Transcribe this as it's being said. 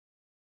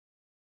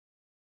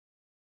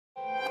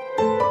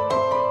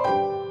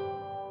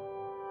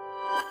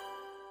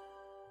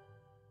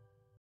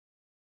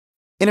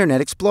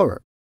Internet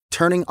Explorer,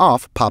 turning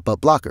off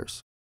pop-up blockers.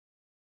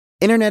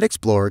 Internet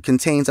Explorer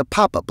contains a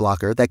pop-up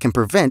blocker that can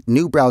prevent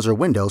new browser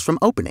windows from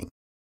opening.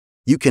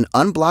 You can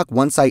unblock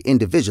one site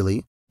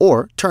individually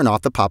or turn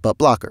off the pop-up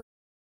blocker.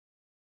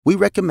 We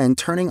recommend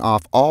turning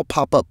off all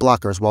pop-up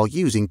blockers while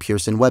using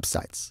Pearson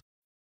websites.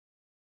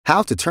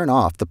 How to turn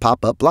off the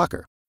pop-up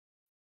blocker.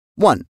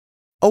 1.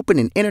 Open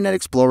an Internet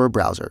Explorer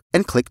browser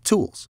and click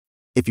Tools.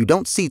 If you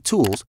don't see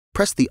Tools,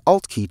 press the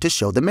Alt key to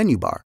show the menu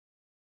bar.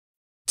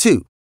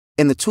 2.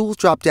 In the Tools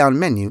drop-down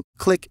menu,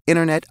 click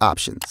Internet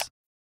Options.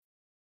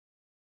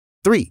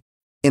 3.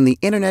 In the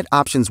Internet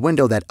Options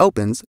window that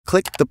opens,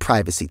 click the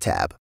Privacy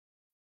tab.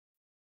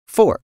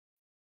 4.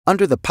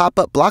 Under the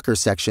Pop-up Blocker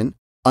section,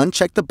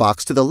 uncheck the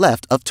box to the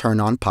left of Turn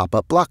on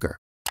Pop-up Blocker.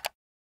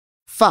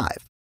 5.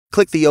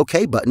 Click the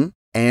OK button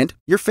and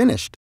you're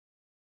finished.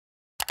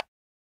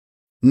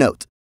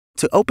 Note: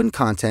 to open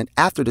content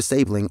after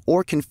disabling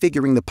or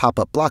configuring the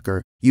pop-up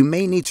blocker, you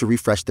may need to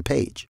refresh the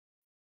page.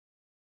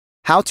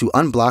 How to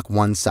unblock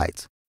one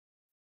site.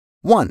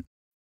 1.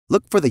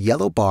 Look for the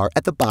yellow bar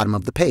at the bottom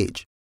of the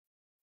page.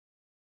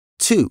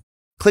 2.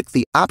 Click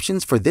the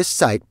Options for this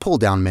site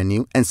pull-down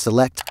menu and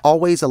select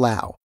Always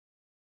Allow.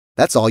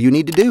 That's all you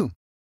need to do.